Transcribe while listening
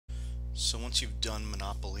So once you've done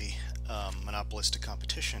Monopoly, monopolistic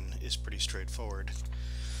competition is pretty straightforward.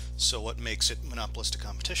 So what makes it monopolistic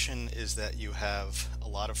competition is that you have a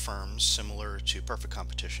lot of firms similar to perfect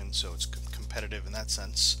competition, so it's competitive in that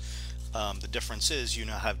sense. The difference is you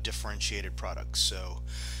now have differentiated products. So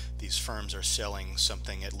these firms are selling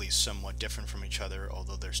something at least somewhat different from each other,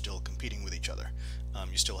 although they're still competing with each other.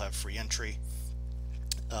 You still have free entry,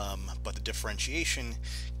 but the differentiation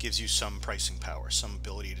gives you some pricing power, some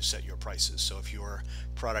ability to set your prices. So if your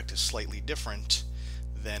product is slightly different,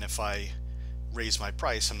 then if I raise my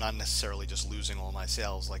price, I'm not necessarily just losing all my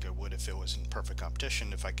sales like I would if it was in perfect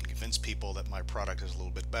competition. If I can convince people that my product is a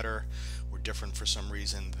little bit better or different for some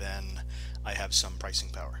reason, then I have some pricing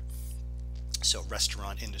power. So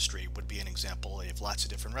restaurant industry would be an example. They have lots of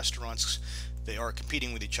different restaurants. They are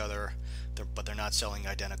competing with each other, but they're not selling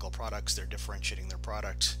identical products. They're differentiating their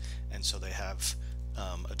product, and so they have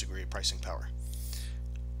a degree of pricing power.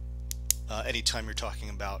 Anytime you're talking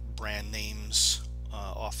about brand names,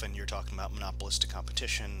 often you're talking about monopolistic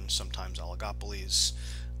competition, sometimes oligopolies,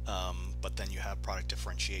 but then you have product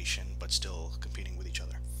differentiation, but still competing with each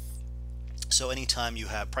other. So anytime you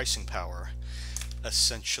have pricing power,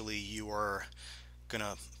 essentially you are going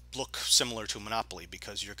to look similar to a monopoly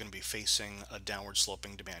because you're going to be facing a downward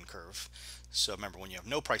sloping demand curve. So remember, when you have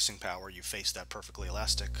no pricing power, you face that perfectly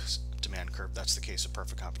elastic demand curve. That's the case of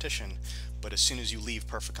perfect competition. But as soon as you leave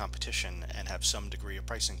perfect competition and have some degree of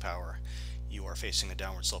pricing power, you are facing a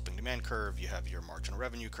downward sloping demand curve. You have your marginal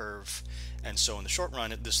revenue curve. And so in the short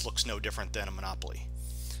run, this looks no different than a monopoly.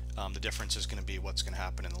 The difference is going to be what's going to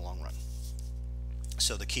happen in the long run.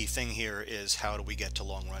 So the key thing here is, how do we get to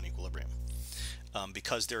long run equilibrium?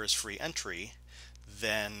 Because there is free entry,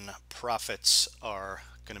 then profits are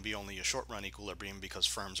going to be only a short run equilibrium because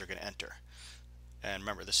firms are going to enter. And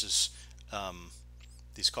remember, this is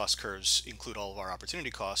these cost curves include all of our opportunity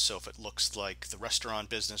costs. So if it looks like the restaurant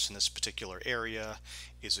business in this particular area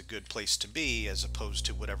is a good place to be, as opposed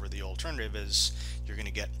to whatever the alternative is, you're going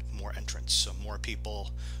to get more entrants. So more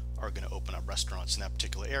people are going to open up restaurants in that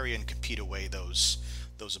particular area and compete away those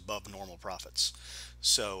above normal profits.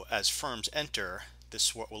 So as firms enter,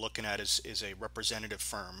 this, what we're looking at is a representative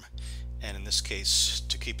firm, and in this case,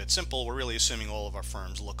 to keep it simple, we're really assuming all of our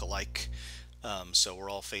firms look alike. So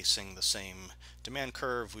we're all facing the same demand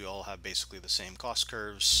curve, we all have basically the same cost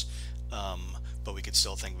curves, but we could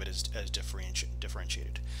still think of it as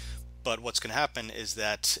differentiated. But what's going to happen is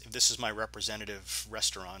that if this is my representative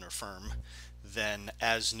restaurant or firm, then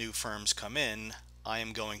as new firms come in, I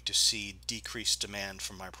am going to see decreased demand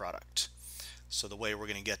for my product. So the way we're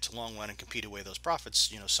going to get to long run and compete away those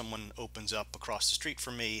profits, someone opens up across the street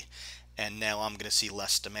from me, and now I'm going to see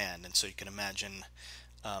less demand. And so you can imagine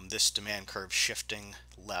this demand curve shifting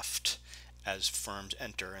left as firms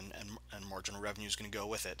enter, and marginal revenue is going to go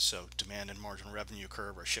with it. So demand and marginal revenue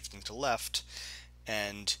curve are shifting to left,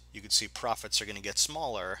 and you can see profits are going to get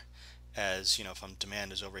smaller as, if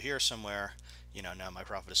demand is over here somewhere, now my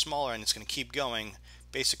profit is smaller, and it's going to keep going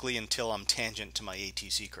basically until I'm tangent to my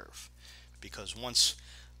ATC curve. Because once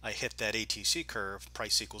I hit that ATC curve,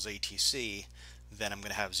 price equals ATC, then I'm going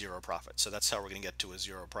to have zero profit. So that's how we're going to get to a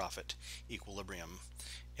zero profit equilibrium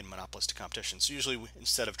in monopolistic competition. So usually,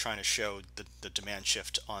 instead of trying to show the demand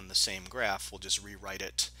shift on the same graph, we'll just rewrite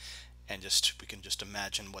it, and we can just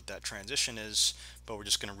imagine what that transition is, but we're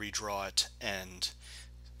just going to redraw it and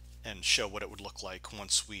show what it would look like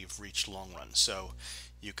once we've reached long run. So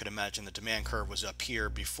you could imagine the demand curve was up here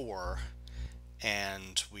before,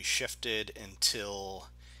 and we shifted until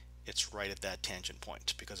it's right at that tangent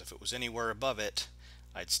point, because if it was anywhere above it,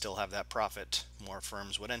 I'd still have that profit, more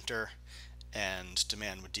firms would enter, and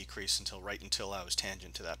demand would decrease until I was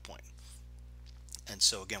tangent to that point. And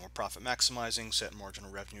so again, we're profit maximizing, set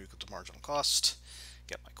marginal revenue equal to marginal cost,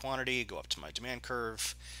 get my quantity, go up to my demand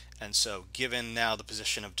curve. And so given now the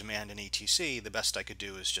position of demand in ETC, the best I could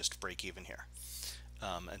do is just break even here.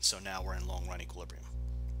 And so now we're in long run equilibrium.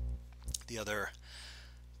 The other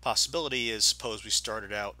possibility is, suppose we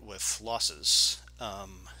started out with losses.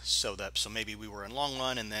 So maybe we were in long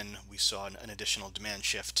run, and then we saw an additional demand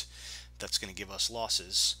shift that's going to give us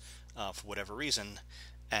losses for whatever reason.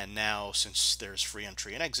 And now, since there's free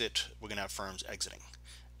entry and exit, we're going to have firms exiting,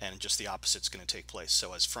 and just the opposite is going to take place.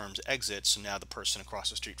 So as firms exit, so now the person across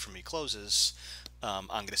the street from me closes, I'm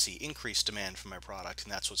going to see increased demand for my product,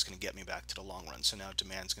 and that's what's going to get me back to the long run. So now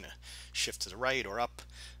demand's going to shift to the right or up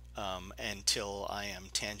until I am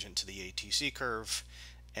tangent to the ATC curve,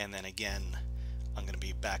 and then again I'm going to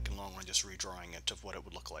be back in long run, just redrawing it of what it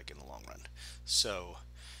would look like in the long run. So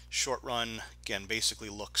short run, again, basically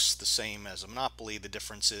looks the same as a monopoly. The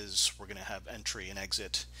difference is we're going to have entry and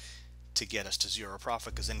exit to get us to zero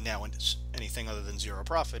profit, because then now anything other than zero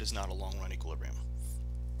profit is not a long run equilibrium.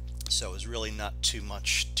 So it's really not too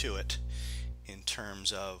much to it in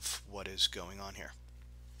terms of what is going on here.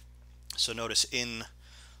 So notice in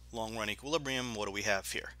long run equilibrium, what do we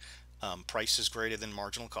have here? Price is greater than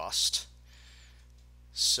marginal cost,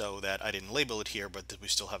 so that I didn't label it here, but we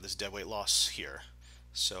still have this deadweight loss here.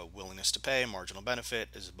 So willingness to pay, marginal benefit,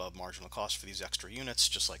 is above marginal cost for these extra units,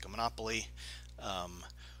 just like a monopoly.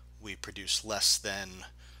 We produce less than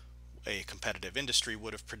a competitive industry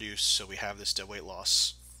would have produced, so we have this deadweight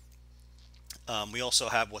loss. We also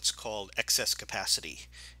have what's called excess capacity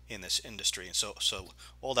in this industry, and so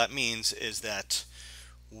all that means is that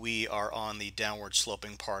we are on the downward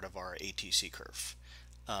sloping part of our ATC curve.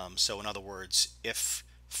 So in other words, if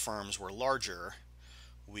firms were larger,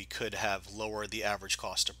 we could have lowered the average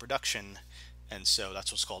cost of production, and so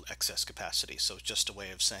that's what's called excess capacity. So it's just a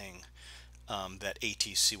way of saying that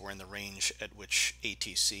ATC, we're in the range at which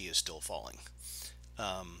ATC is still falling.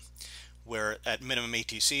 Where at minimum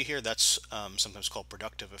ATC here, that's sometimes called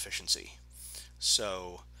productive efficiency.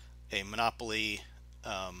 So a monopoly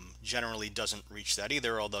generally doesn't reach that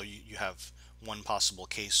either, although you have one possible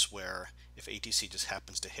case where if ATC just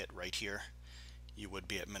happens to hit right here, you would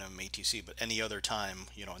be at minimum ATC. But any other time,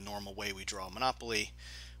 a normal way we draw a monopoly,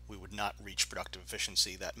 we would not reach productive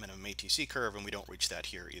efficiency, that minimum ATC curve, and we don't reach that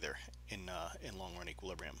here either in long run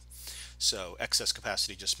equilibrium. So excess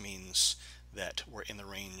capacity just means that we're in the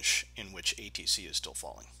range in which ATC is still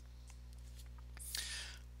falling.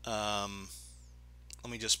 Let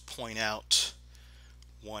me just point out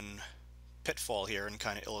one pitfall here and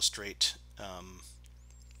kind of illustrate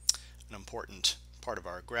an important part of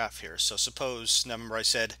our graph here. So suppose, now remember I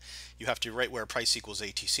said you have to write where price equals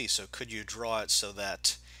ATC, so could you draw it so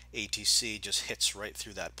that ATC just hits right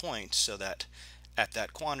through that point, so that at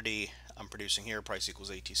that quantity I'm producing here, price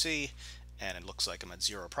equals ATC, and it looks like I'm at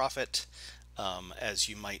zero profit. As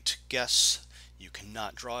you might guess, you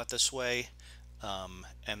cannot draw it this way,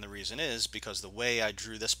 and the reason is because the way I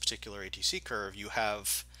drew this particular ATC curve, you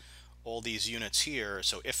have all these units here,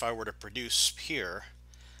 so if I were to produce here,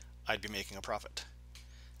 I'd be making a profit.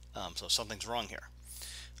 So something's wrong here.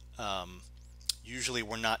 Usually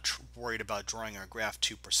we're not worried about drawing our graph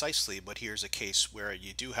too precisely, but here's a case where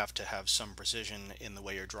you do have to have some precision in the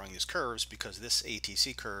way you're drawing these curves, because this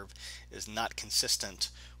ATC curve is not consistent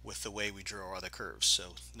with the way we draw our other curves.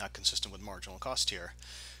 So not consistent with marginal cost here,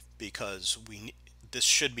 because this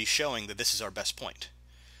should be showing that this is our best point,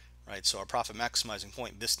 right? So our profit maximizing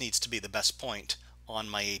point, this needs to be the best point on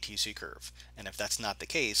my ATC curve, and if that's not the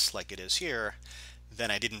case, like it is here, then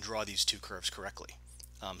I didn't draw these two curves correctly.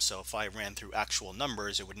 So if I ran through actual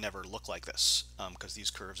numbers, it would never look like this, because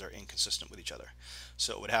these curves are inconsistent with each other.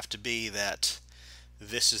 So it would have to be that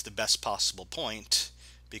this is the best possible point,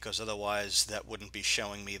 because otherwise that wouldn't be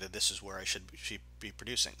showing me that this is where I should be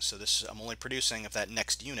producing. So I'm only producing if that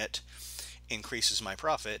next unit increases my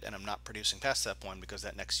profit, and I'm not producing past that point because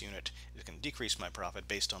that next unit is going to decrease my profit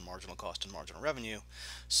based on marginal cost and marginal revenue.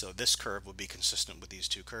 So this curve would be consistent with these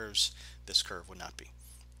two curves. This curve would not be.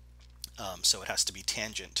 So it has to be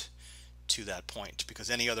tangent to that point,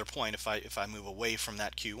 because any other point, if I move away from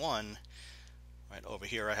that Q1, right, over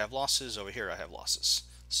here I have losses, over here I have losses.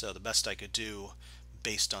 So the best I could do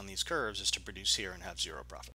based on these curves is to produce here and have zero profit.